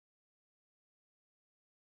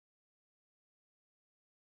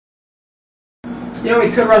You know,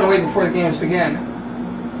 we could run away before the games begin.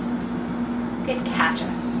 They'd catch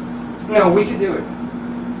us. No, we could do it.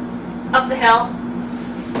 Up the hill?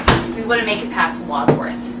 We wouldn't make it past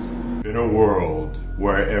Wadsworth. In a world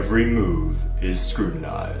where every move is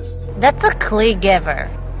scrutinized. That's a clay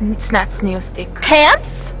giver. It's not snail stick. Pants?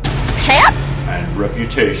 Pants? And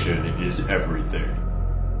reputation is everything.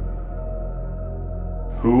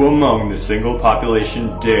 Who among the single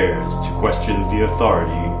population dares to question the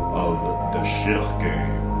authority of the Shidduch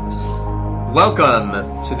Games? Welcome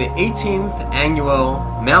to the 18th annual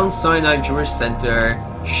Mount Sinai Jewish Center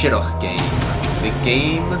Shidduch Game. The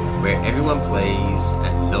game where everyone plays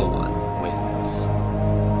and no one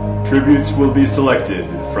wins. Tributes will be selected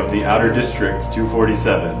from the Outer District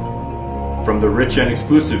 247, from the Rich and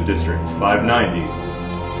Exclusive District 590,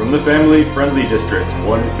 from the Family Friendly District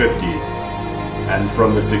 150, and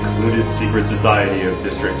from the Secluded Secret Society of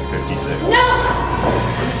District 56. No!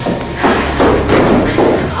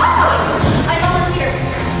 I volunteer.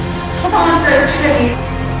 Hold on for a tribute.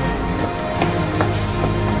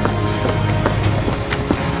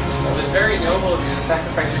 It was very noble of you to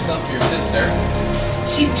sacrifice yourself for your sister.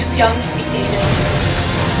 She's too young to be dating.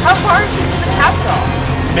 How far is it to the capital?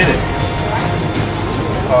 Minutes.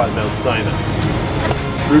 On Mount Sinai.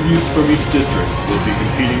 Tributes from each district will be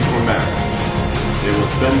competing for marriage. They will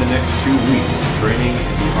spend the next 2 weeks training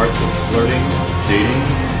in the arts of flirting, dating,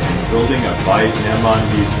 and building a Bayit Ne'eman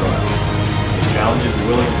Yisrael. The challenges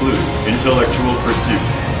will include intellectual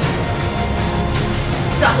pursuits,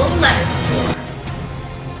 Double letter score.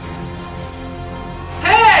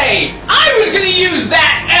 Hey! I was gonna use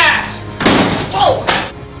that ass! Oh!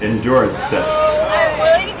 endurance tests, I'm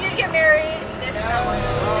willing you to get married.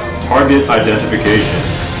 target identification,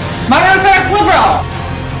 Modern Orthodox liberal!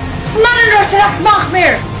 Modern Orthodox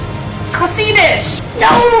Machmir! Chassidish! No!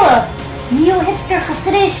 Neo-hipster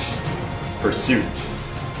Chassidish! pursuit,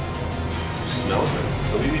 Smells good.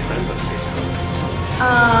 Will you be friends on Facebook?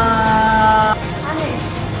 I'm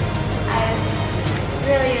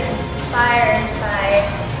really inspired by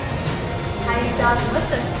how you got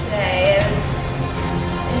with us today. It was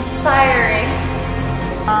inspiring.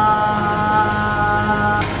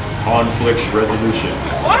 conflict resolution,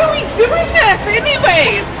 Why are we doing this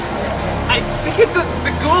anyways? I think it's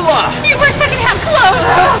the gula! You were secondhand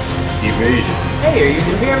clothes! evasion, Hey, are you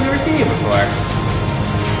new here? I've never seen you before.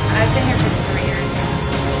 I've been here for 3 years.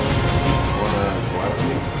 Wanna go out with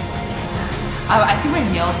me? I think my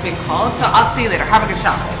meal is being called, so I'll see you later. Have a good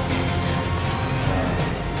shop.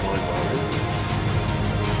 Wanna go out?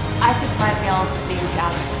 I think my meal is being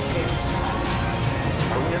gathered too.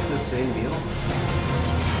 Are we at the same meal?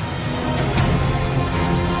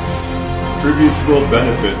 tributes will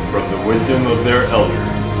benefit from the wisdom of their elders.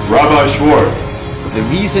 Rabbi Schwartz, The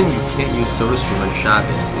reason you can't use soda stream on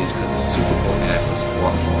Shabbos is because the Super Bowl ad was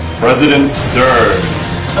awful. President Stern,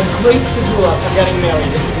 A great figura for getting married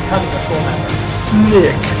and becoming a full member.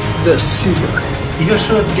 Nick, the super. You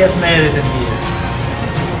should get married in here.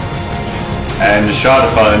 and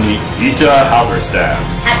Shadchan Ita Halberstam.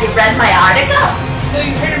 Have you read my article? So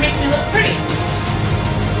you're here to make me look pretty.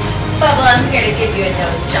 Well, I'm here to give you a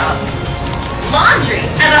nose job. Laundry!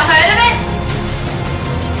 Ever heard of it?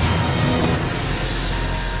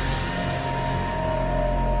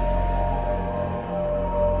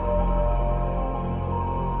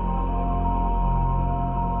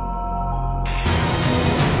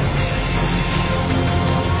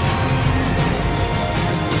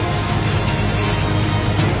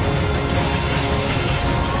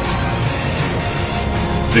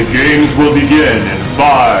 The games will begin in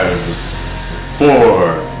 5,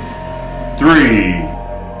 4, 3,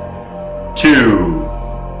 2,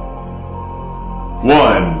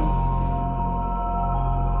 1.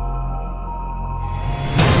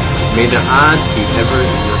 May the odds be ever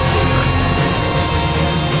in your favor.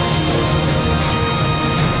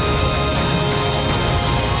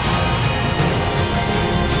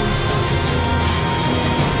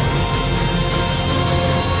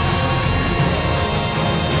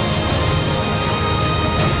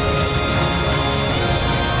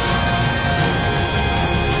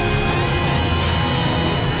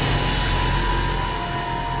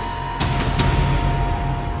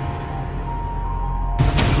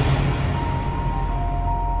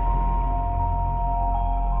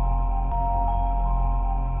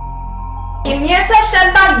 Im Yirtzeh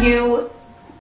Hashem Bar you,